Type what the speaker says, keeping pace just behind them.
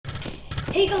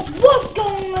Hey guys, what's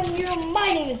going on here?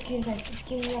 My name is Games. I'm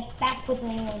getting back with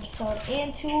another episode,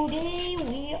 and today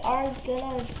we are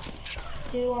gonna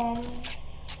do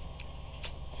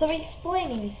some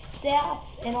explaining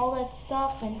stats and all that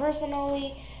stuff, and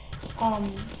personally,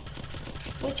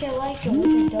 which I like and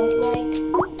which I don't like.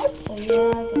 So yeah,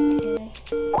 go ahead.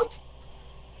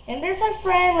 And there's my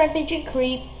friend Rampaging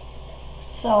Creep.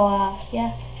 So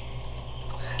yeah.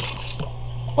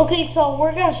 Okay, so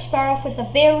we're gonna start off with the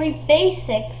very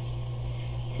basics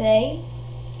today.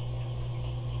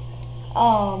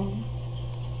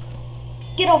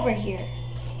 Get over here.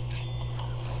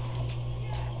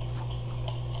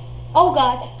 Oh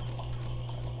God.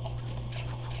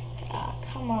 Ah,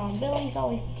 come on, Billy's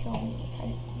always killing me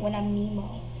when I'm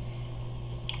Nemo.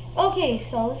 Okay,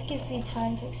 so this gives me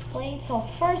time to explain. So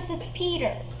first it's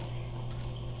Peter.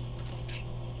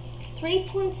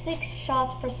 3.6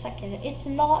 shots per second. It's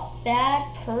not bad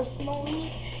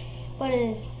personally, but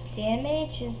his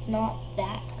damage is not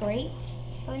that great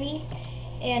for me.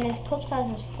 And his clip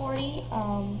size is 40.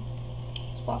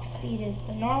 His walk speed is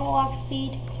the normal walk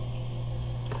speed.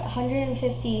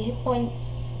 150 hit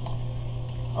points.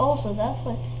 Oh, so that's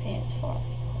what it stands for.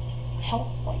 Health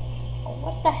points. Oh,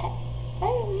 what the heck? I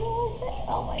didn't realize that.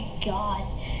 Oh my God.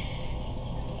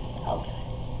 Okay.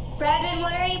 Brandon,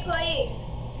 what are you playing?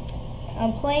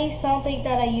 I'm playing something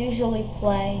that I usually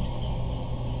play.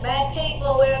 Bad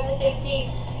Paintball, we're on the same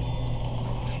team.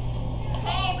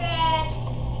 Hey, Brad!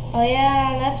 Oh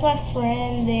yeah, that's my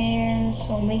friend there,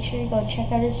 so make sure you go check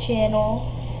out his channel.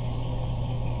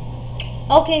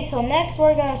 Okay, so next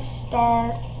we're gonna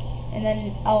start, and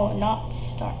then, oh, not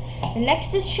start. The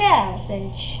next is Chaz,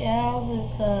 and Chaz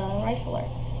is a rifler,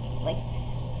 like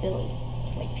Billy,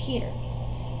 like Peter.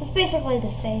 It's basically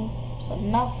the same, so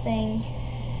nothing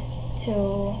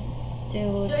to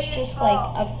do. It's just like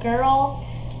a girl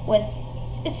with,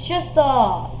 it's just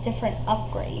the different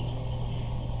upgrades.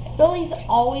 Billy's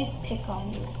always pick on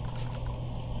me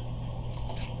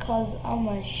because I'm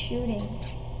a shooting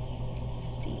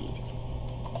speed,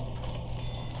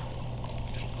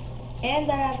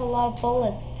 and I have a lot of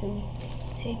bullets to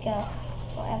take out,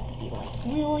 so I have to be like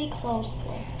really close to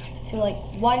him to like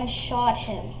one-shot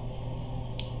him,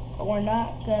 but we're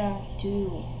not gonna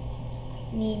do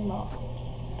Nemo.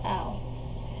 Ow.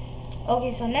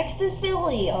 Okay, so next is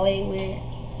Billy. Oh wait, we're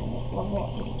level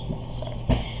 80. Sorry.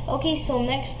 Okay, so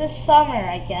next is Summer,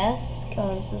 I guess,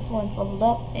 because this one's leveled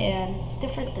up and it's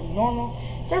different than normal.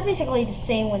 They're basically the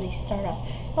same when they start out.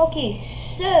 Okay,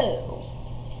 so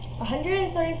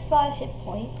 135 hit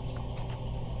points.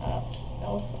 I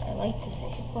like to say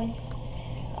hit points.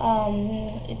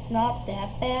 It's not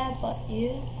that bad, but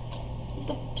the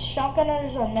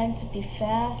shotgunners are meant to be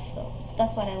fast, so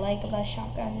that's what I like about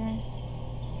shotgunners.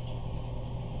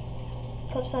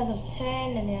 Clip size of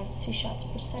 10, and it has 2 shots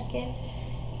per second.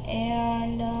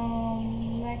 And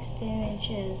max damage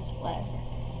is whatever.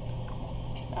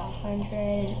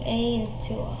 108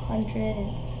 to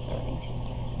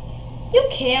 132. You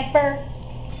camper!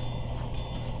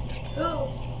 Who?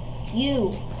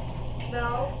 You.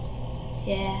 No.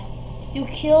 Yeah. You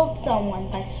killed someone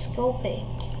by scoping.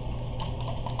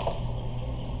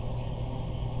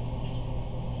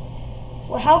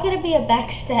 Well, how could it be a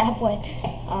backstab when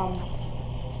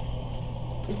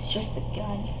it's just a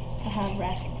gun? I have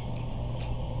wrecked.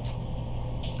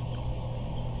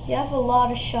 You have a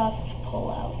lot of shots to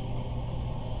pull out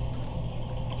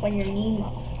when you're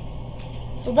Nemo.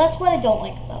 So that's what I don't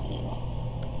like about Nemo.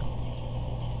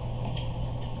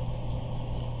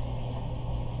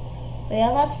 But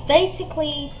yeah, that's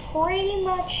basically pretty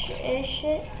much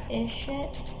it.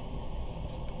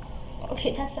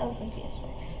 Okay, that sounds like PS4.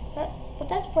 But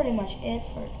that's pretty much it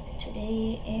for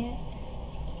today, and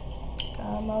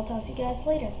I'll talk to you guys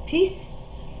later. Peace.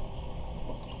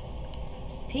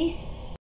 Peace.